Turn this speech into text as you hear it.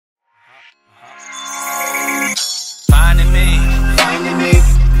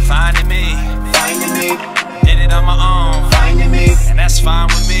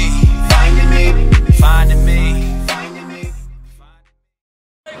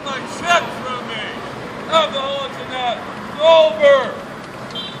Alcoholics and that. It's over.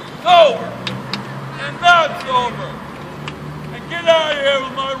 It's over. And that's over. And get out of here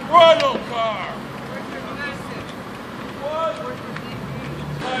with my rental car. What?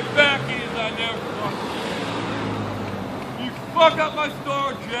 My backies I never fucked. You fuck up my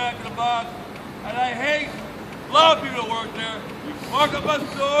store, Jack in the Box. And I hate a lot of people that work there. You fuck up my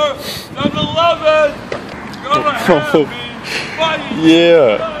store. 7-Eleven. You're gonna have me.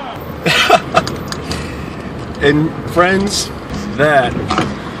 Yeah. And friends,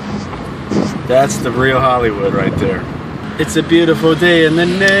 that's the real Hollywood right there. It's a beautiful day in the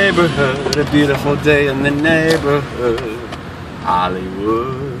neighborhood, a beautiful day in the neighborhood,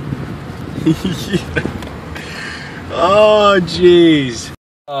 Hollywood. Oh jeez.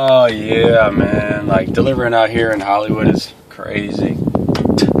 Oh yeah, man, like delivering out here in Hollywood is crazy.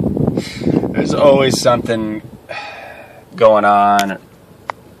 There's always something going on.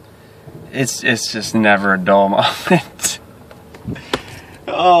 It's just never a dull moment.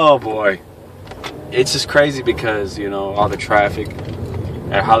 Oh boy. It's just crazy because, you know, all the traffic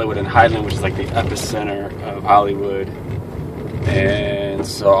at Hollywood and Highland, which is like the epicenter of Hollywood. And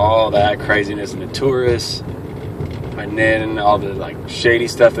so all that craziness and the tourists, and then all the like shady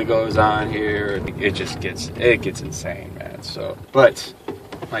stuff that goes on here, it gets insane, man. So, but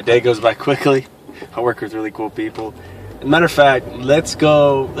my day goes by quickly. I work with really cool people. As a matter of fact, let's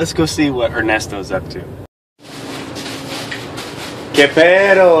go see what Ernesto's up to. ¿Qué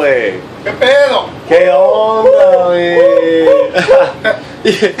pedo, güey? ¿Qué pedo? ¿Qué onda, güey?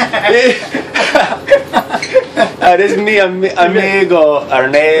 This is mi amigo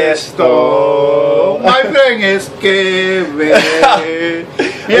Ernesto. My friend is Kevin.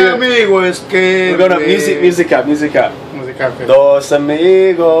 Mi amigo es Kevin. We're gonna music up. Dos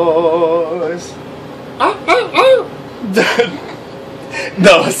amigos.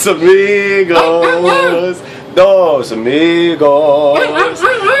 Dos amigos. Dos amigos.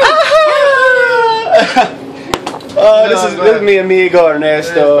 Oh, this is mi amigo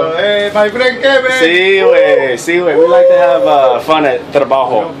Ernesto. My friend Kevin. Sí, güey. We like to have fun at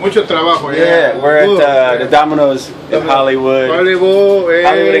Trabajo. Mucho trabajo, yeah. We're at the Domino's in Hollywood.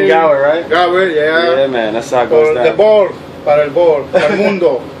 Hollywood and Gower, right? Gower, yeah. Yeah, man, that's how it goes down. The ball, para el ball, para el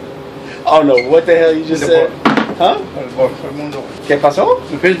mundo. Oh no, what the hell you just said? Huh? Para el ball, para el mundo. ¿Qué pasó?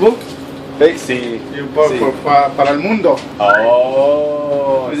 En Facebook. Sí. Para el mundo.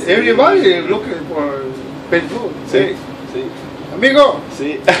 Oh. Everybody looking for Facebook. Sí. Amigo.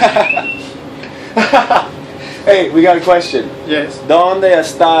 Sí. Hey, we got a question. Yes. ¿Dónde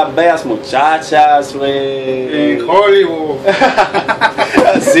están bellas muchachas, güey? En Hollywood.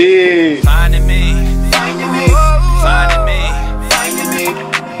 Sí.